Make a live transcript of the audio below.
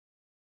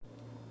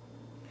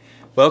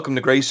Welcome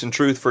to Grace and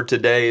Truth for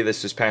today.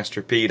 This is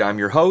Pastor Pete. I'm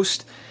your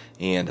host,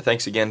 and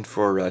thanks again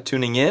for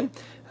tuning in.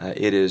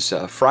 It is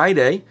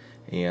Friday,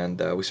 and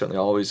we certainly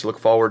always look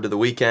forward to the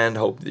weekend.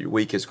 Hope that your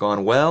week has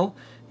gone well,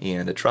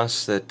 and I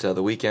trust that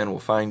the weekend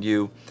will find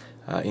you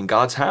in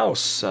God's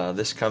house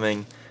this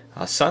coming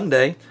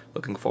Sunday.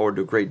 Looking forward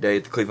to a great day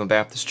at the Cleveland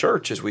Baptist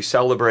Church as we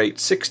celebrate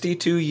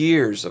 62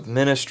 years of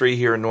ministry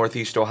here in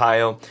Northeast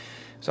Ohio.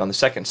 It's on the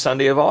second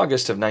Sunday of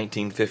August of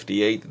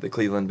 1958 that the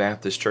Cleveland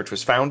Baptist Church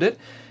was founded.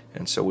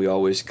 And so we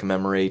always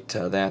commemorate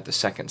that the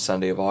second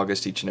Sunday of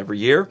August each and every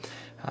year.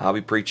 I'll be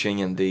preaching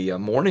in the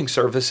morning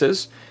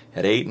services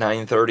at 8,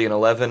 9:30, and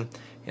 11.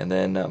 And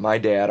then my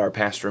dad, our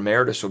pastor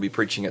emeritus, will be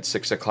preaching at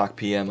 6 o'clock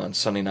p.m. on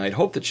Sunday night.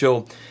 Hope that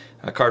you'll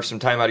carve some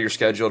time out of your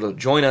schedule to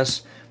join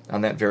us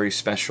on that very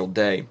special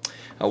day.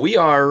 We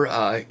are,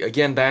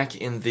 again, back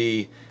in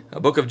the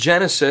book of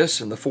Genesis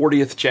in the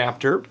 40th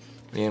chapter.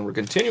 And we're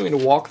continuing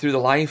to walk through the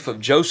life of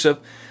Joseph.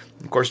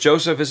 Of course,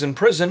 Joseph is in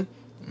prison.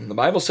 The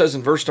Bible says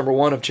in verse number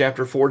 1 of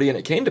chapter 40, "And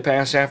it came to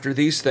pass after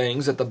these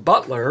things that the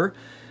butler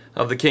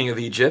of the king of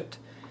Egypt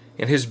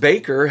and his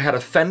baker had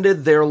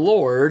offended their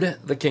lord,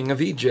 the king of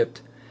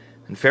Egypt.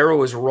 And Pharaoh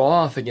was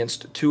wroth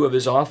against two of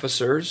his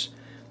officers,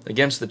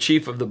 against the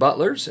chief of the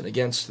butlers and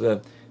against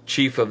the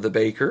chief of the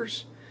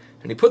bakers.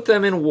 And he put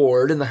them in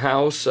ward in the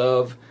house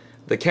of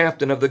the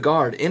captain of the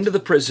guard, into the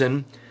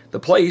prison, the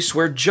place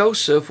where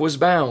Joseph was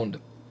bound.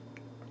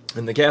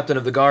 And the captain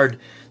of the guard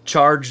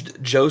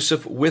charged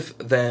Joseph with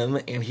them,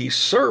 and he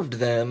served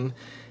them,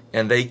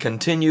 and they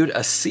continued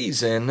a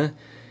season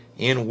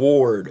in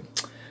ward."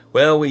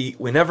 Well, we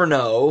never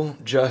know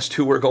just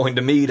who we're going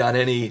to meet on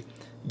any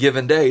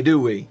given day, do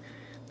we?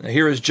 Now,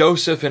 here is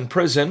Joseph in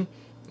prison,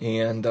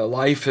 and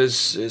life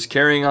is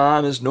carrying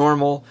on as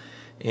normal.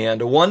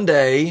 And one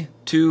day,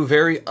 two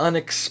very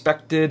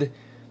unexpected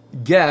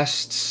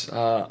guests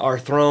are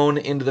thrown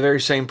into the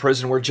very same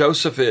prison where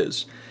Joseph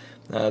is.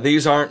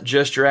 These aren't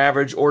just your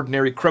average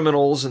ordinary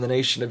criminals in the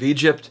nation of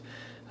Egypt.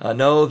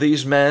 No,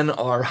 these men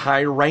are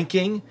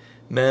high-ranking,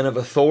 men of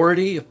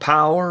authority, of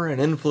power, and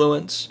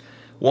influence.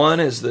 One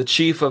is the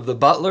chief of the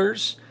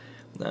butlers,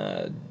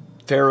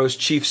 Pharaoh's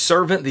chief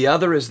servant. The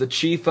other is the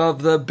chief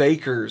of the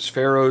bakers,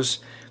 Pharaoh's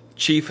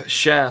chief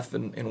chef.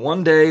 And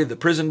one day the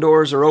prison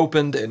doors are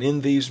opened, and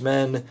in these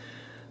men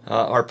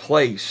are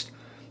placed.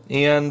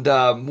 And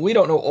we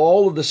don't know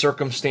all of the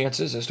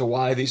circumstances as to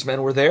why these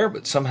men were there,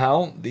 but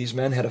somehow these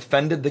men had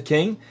offended the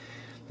king,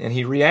 and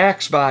he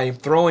reacts by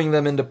throwing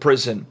them into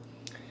prison.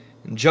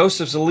 And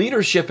Joseph's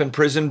leadership in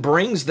prison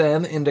brings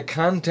them into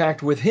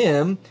contact with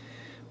him,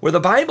 where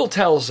the Bible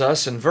tells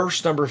us in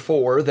verse number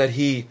 4 that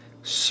he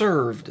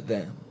served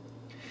them.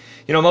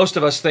 You know, most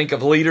of us think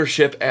of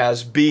leadership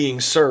as being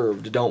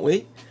served, don't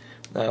we?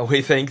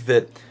 We think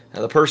that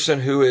the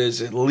person who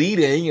is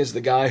leading is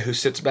the guy who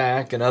sits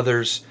back and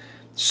others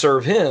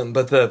serve him.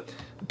 But the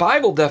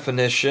Bible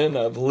definition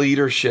of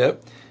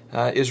leadership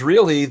is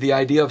really the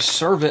idea of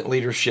servant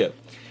leadership.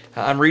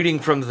 I'm reading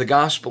from the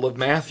Gospel of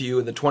Matthew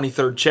in the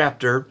 23rd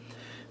chapter,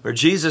 where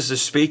Jesus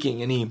is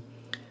speaking, and he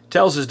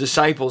tells his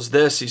disciples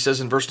this. He says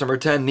in verse number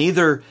 10,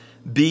 "Neither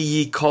be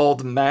ye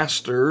called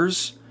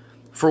masters,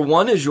 for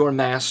one is your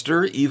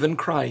master, even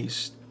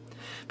Christ.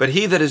 But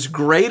he that is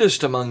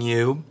greatest among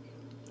you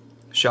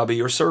shall be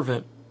your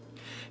servant.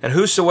 And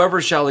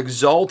whosoever shall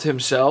exalt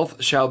himself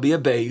shall be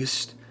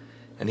abased,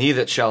 and he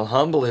that shall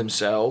humble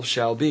himself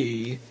shall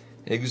be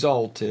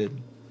exalted."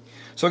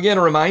 So again,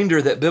 a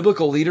reminder that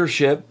biblical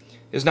leadership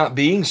is not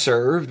being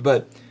served,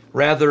 but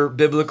rather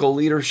biblical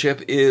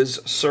leadership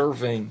is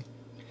serving.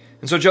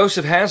 And so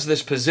Joseph has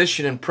this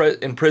position in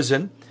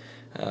prison.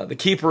 The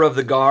keeper of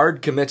the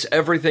guard commits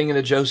everything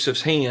into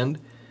Joseph's hand.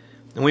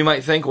 And we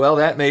might think, well,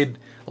 that made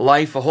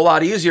life a whole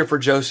lot easier for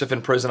Joseph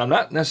in prison. I'm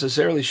not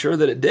necessarily sure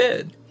that it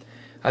did.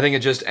 I think it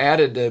just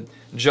added to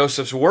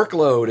Joseph's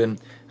workload and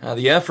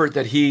the effort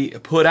that he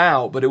put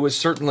out, but it was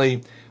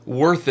certainly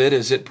worth it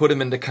as it put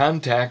him into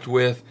contact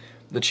with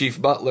the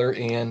chief butler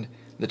and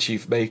the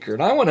chief baker.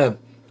 And I want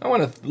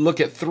to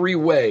look at three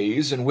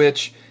ways in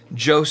which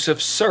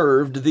Joseph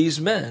served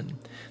these men.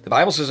 The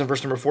Bible says in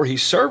verse number 4, he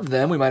served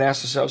them. We might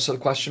ask ourselves the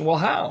question, well,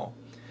 how?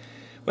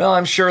 Well,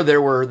 I'm sure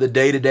there were the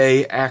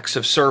day-to-day acts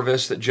of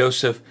service that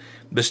Joseph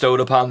bestowed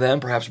upon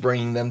them, perhaps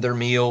bringing them their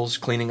meals,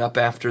 cleaning up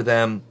after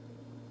them,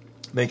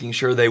 making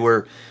sure they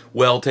were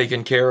well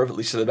taken care of, at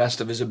least to the best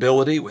of his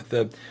ability, with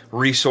the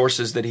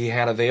resources that he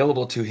had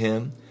available to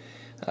him.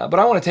 But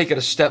I want to take it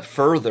a step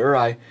further.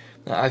 I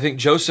think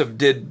Joseph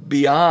did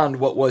beyond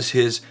what was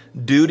his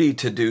duty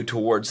to do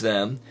towards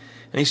them,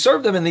 and he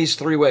served them in these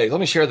three ways.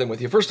 Let me share them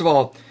with you. First of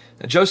all,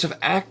 Joseph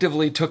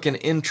actively took an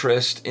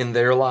interest in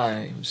their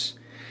lives.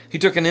 He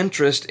took an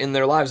interest in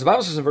their lives. The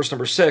Bible says in verse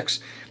number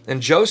 6,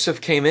 "And Joseph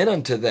came in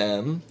unto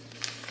them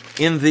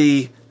in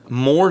the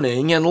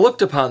morning, and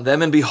looked upon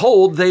them, and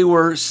behold, they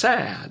were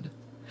sad.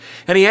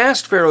 And he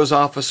asked Pharaoh's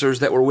officers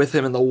that were with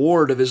him in the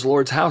ward of his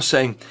Lord's house,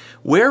 saying,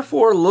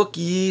 Wherefore look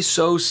ye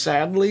so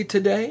sadly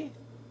today?"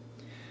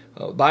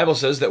 The Bible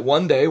says that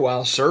one day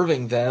while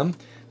serving them,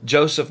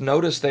 Joseph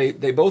noticed they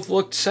both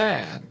looked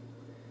sad.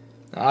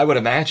 I would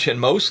imagine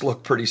most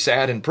look pretty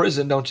sad in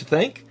prison, don't you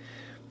think?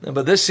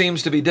 But this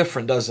seems to be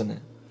different, doesn't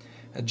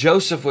it?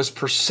 Joseph was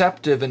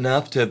perceptive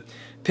enough to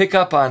pick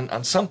up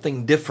on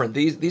something different.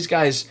 These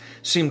guys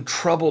seemed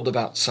troubled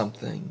about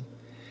something.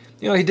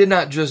 He did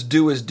not just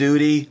do his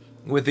duty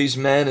with these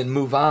men and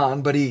move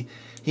on, but he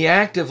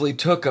actively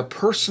took a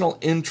personal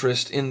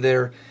interest in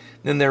their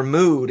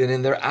mood and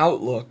in their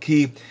outlook.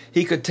 He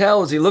could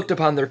tell as he looked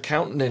upon their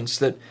countenance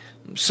that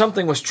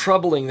something was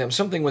troubling them,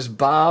 something was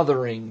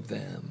bothering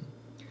them.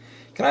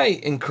 Can I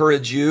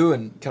encourage you,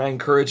 and can I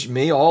encourage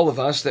me, all of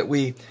us, that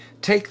we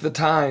take the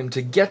time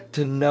to get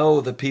to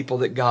know the people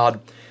that God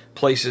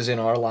places in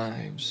our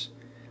lives?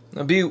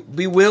 Now, be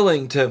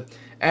willing to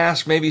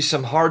ask maybe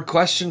some hard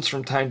questions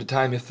from time to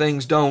time if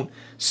things don't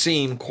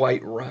seem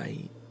quite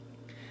right.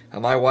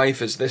 My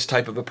wife is this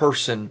type of a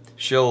person.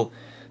 She'll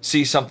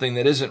see something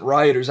that isn't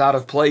right or is out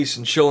of place,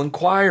 and she'll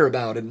inquire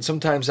about it. And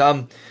sometimes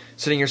I'm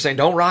sitting here saying,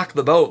 don't rock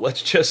the boat.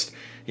 Let's just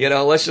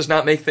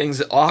not make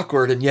things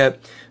awkward. And yet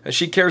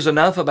she cares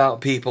enough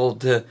about people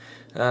to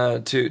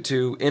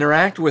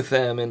interact with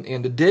them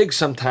and to dig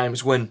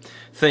sometimes when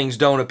things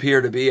don't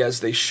appear to be as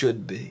they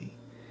should be.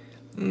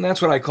 And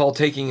that's what I call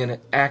taking an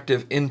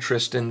active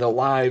interest in the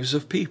lives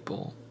of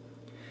people.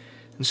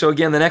 And so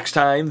again, the next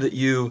time that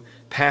you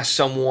pass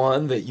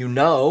someone that you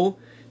know,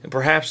 and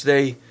perhaps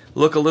they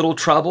look a little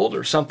troubled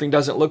or something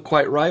doesn't look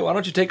quite right, why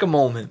don't you take a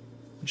moment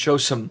and show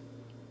some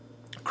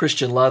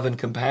Christian love and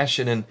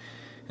compassion and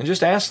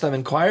just ask them,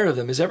 inquire of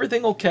them, is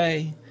everything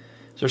okay?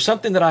 Is there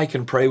something that I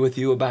can pray with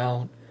you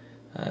about?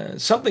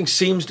 Something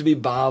seems to be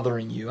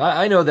bothering you.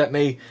 I know that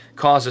may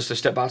cause us to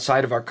step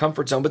outside of our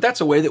comfort zone, but that's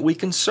a way that we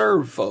can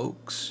serve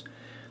folks.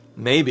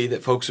 Maybe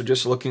that folks are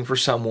just looking for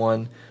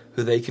someone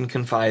who they can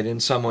confide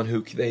in, someone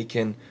who they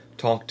can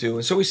talk to.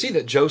 And so we see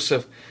that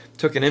Joseph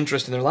took an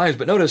interest in their lives,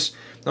 but notice,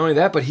 not only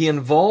that, but he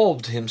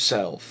involved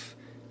himself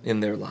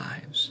in their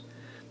lives.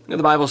 The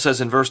Bible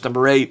says in verse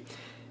number 8,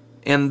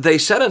 and they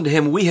said unto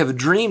him, we have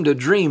dreamed a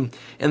dream,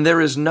 and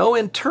there is no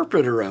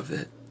interpreter of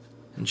it.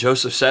 And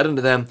Joseph said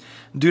unto them,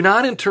 do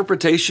not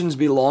interpretations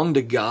belong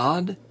to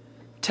God?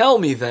 Tell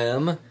me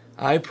them,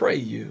 I pray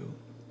you.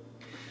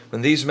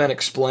 When these men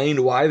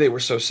explained why they were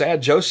so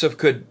sad, Joseph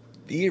could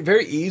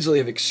very easily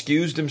have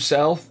excused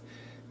himself,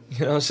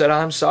 said,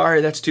 I'm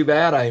sorry, that's too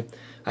bad,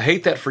 I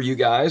hate that for you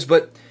guys.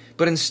 But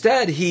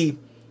instead, he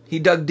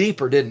dug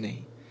deeper, didn't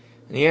he?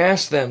 And he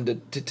asked them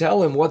to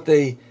tell him what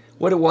it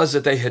was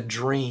that they had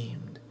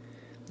dreamed.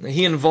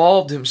 He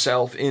involved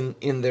himself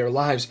in their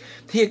lives.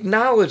 He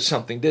acknowledged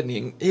something, didn't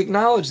he? He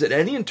acknowledged that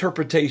any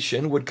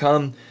interpretation would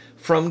come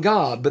from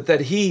God, but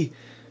that he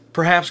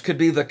perhaps could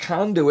be the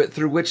conduit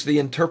through which the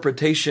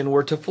interpretation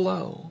were to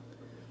flow.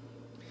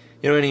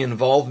 Any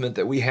involvement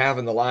that we have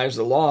in the lives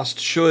of the lost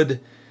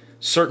should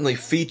certainly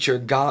feature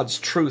God's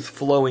truth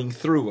flowing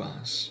through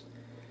us.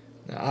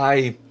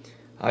 I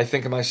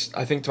think to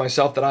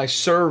myself that I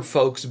serve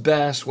folks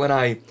best when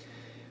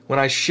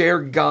I share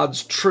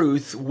God's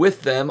truth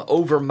with them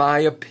over my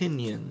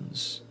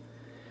opinions.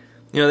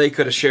 They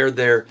could have shared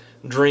their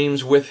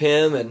dreams with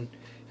him, and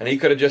he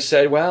could have just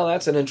said, well,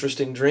 that's an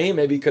interesting dream.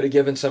 Maybe he could have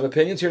given some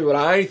opinions. Here's what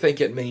I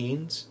think it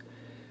means.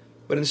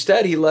 But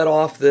instead, he let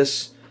off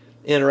this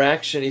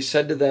interaction. He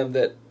said to them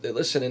that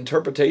listen,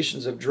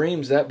 interpretations of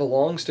dreams, that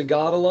belongs to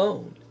God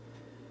alone.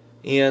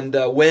 And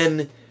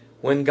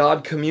when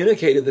God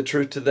communicated the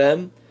truth to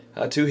them,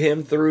 to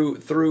them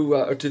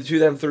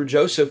through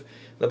Joseph,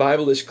 the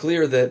Bible is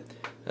clear that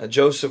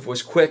Joseph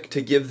was quick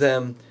to give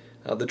them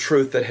the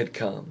truth that had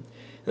come.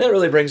 And that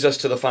really brings us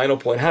to the final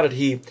point. How did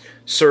he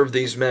serve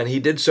these men? He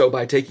did so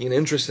by taking an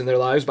interest in their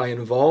lives, by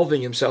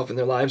involving himself in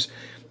their lives.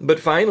 But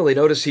finally,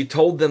 notice he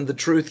told them the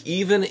truth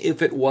even if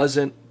it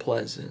wasn't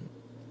pleasant.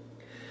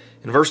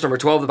 In verse number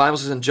 12, the Bible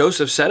says, and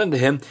Joseph said unto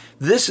him,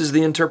 this is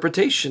the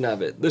interpretation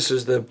of it. This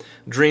is the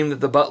dream that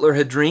the butler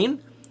had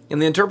dreamed.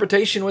 And the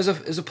interpretation is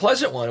a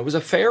pleasant one. It was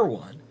a fair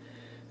one.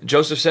 And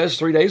Joseph says,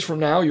 3 days from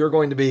now, you're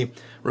going to be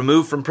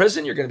removed from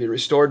prison. You're going to be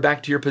restored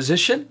back to your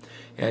position.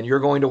 And you're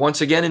going to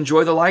once again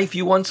enjoy the life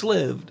you once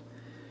lived.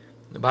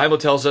 The Bible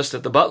tells us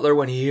that the butler,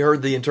 when he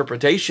heard the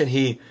interpretation,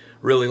 he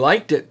really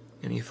liked it.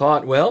 And he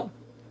thought, well,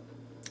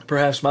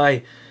 perhaps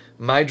my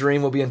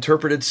dream will be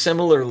interpreted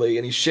similarly.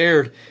 And he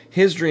shared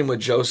his dream with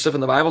Joseph.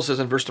 And the Bible says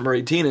in verse number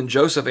 18, and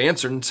Joseph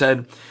answered and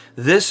said,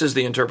 this is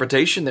the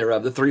interpretation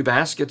thereof. The 3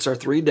 baskets are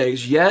 3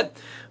 days. Yet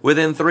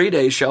within 3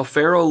 days shall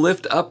Pharaoh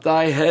lift up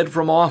thy head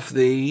from off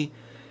thee,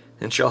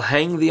 and shall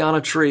hang thee on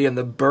a tree, and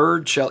the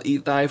bird shall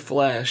eat thy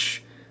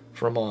flesh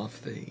from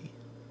off thee.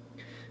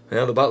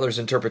 Now the butler's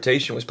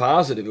interpretation was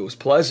positive. It was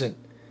pleasant.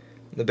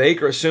 The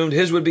baker assumed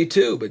his would be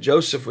too, but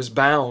Joseph was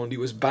bound. He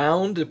was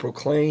bound to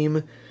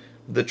proclaim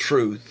the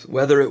truth,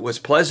 whether it was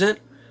pleasant,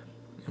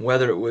 and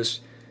whether it was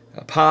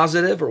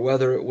positive, or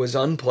whether it was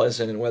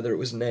unpleasant, and whether it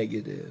was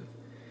negative.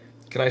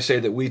 Can I say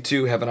that we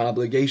too have an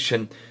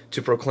obligation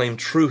to proclaim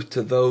truth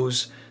to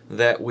those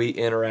that we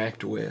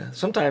interact with?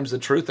 Sometimes the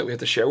truth that we have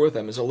to share with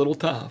them is a little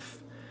tough.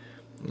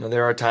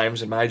 There are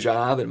times in my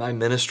job, in my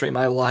ministry, in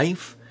my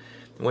life,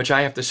 in which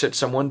I have to sit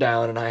someone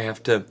down and I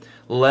have to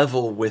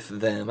level with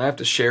them. I have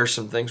to share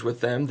some things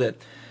with them that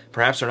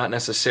perhaps are not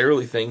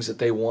necessarily things that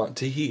they want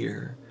to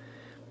hear.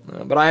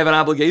 But I have an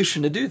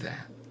obligation to do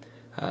that.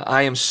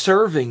 I am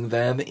serving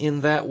them in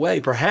that way.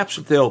 Perhaps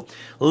they'll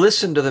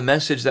listen to the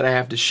message that I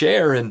have to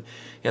share and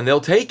they'll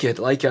take it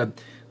like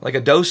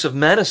a dose of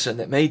medicine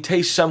that may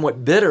taste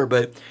somewhat bitter,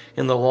 but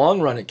in the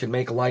long run it can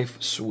make life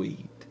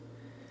sweet.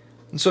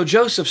 And so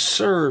Joseph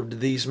served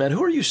these men.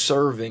 Who are you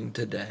serving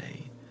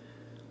today?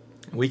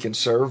 We can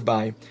serve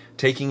by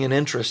taking an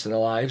interest in the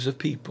lives of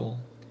people.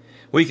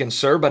 We can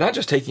serve by not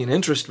just taking an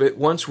interest, but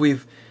once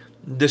we've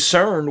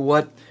discerned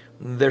what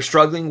they're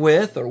struggling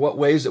with or what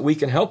ways that we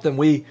can help them,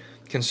 we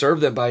can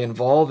serve them by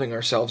involving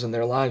ourselves in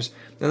their lives.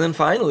 And then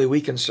finally, we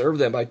can serve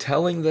them by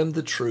telling them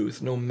the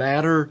truth, no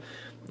matter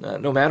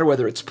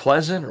whether it's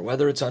pleasant or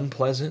whether it's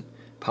unpleasant,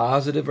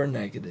 positive or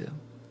negative.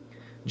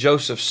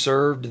 Joseph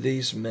served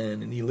these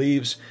men, and he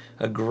leaves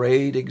a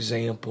great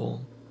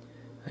example.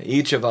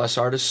 Each of us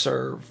are to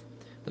serve.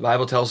 The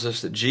Bible tells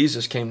us that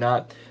Jesus came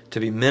not to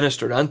be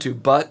ministered unto,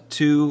 but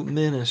to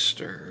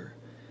minister.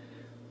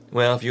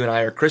 Well, if you and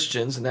I are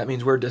Christians, and that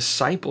means we're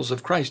disciples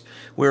of Christ.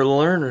 We're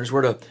learners.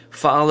 We're to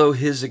follow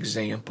His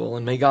example,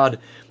 and may God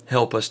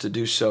help us to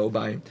do so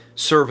by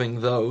serving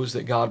those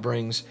that God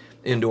brings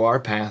into our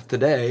path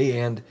today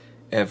and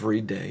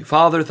every day.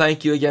 Father,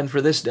 thank you again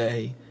for this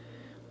day.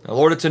 Now,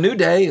 Lord, it's a new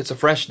day. It's a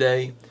fresh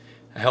day.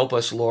 Help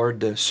us, Lord,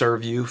 to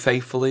serve you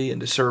faithfully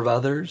and to serve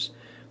others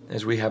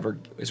as we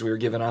are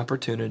given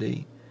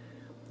opportunity.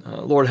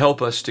 Lord,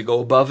 help us to go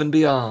above and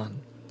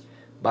beyond.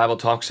 The Bible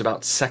talks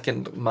about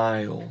second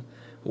mile,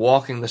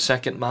 walking the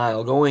second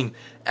mile, going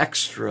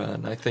extra,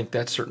 and I think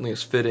that certainly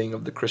is fitting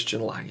of the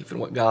Christian life and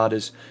what God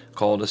has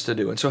called us to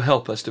do. And so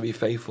help us to be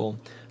faithful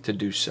to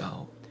do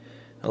so.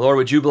 Now, Lord,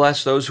 would you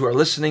bless those who are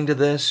listening to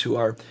this, who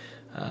are,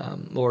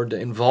 Lord,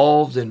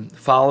 involved in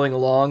following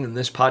along in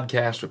this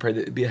podcast. We pray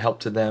that it would be a help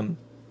to them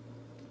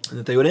and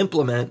that they would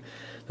implement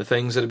the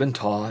things that have been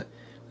taught,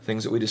 the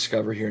things that we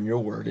discover here in your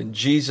word. In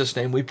Jesus'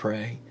 name we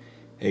pray.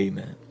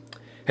 Amen.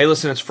 Hey,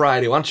 listen, it's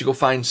Friday. Why don't you go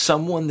find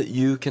someone that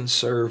you can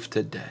serve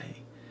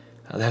today?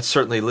 That's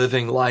certainly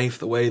living life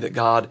the way that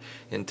God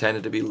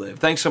intended to be lived.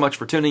 Thanks so much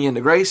for tuning in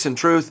to Grace and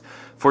Truth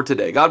for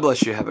today. God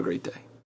bless you. Have a great day.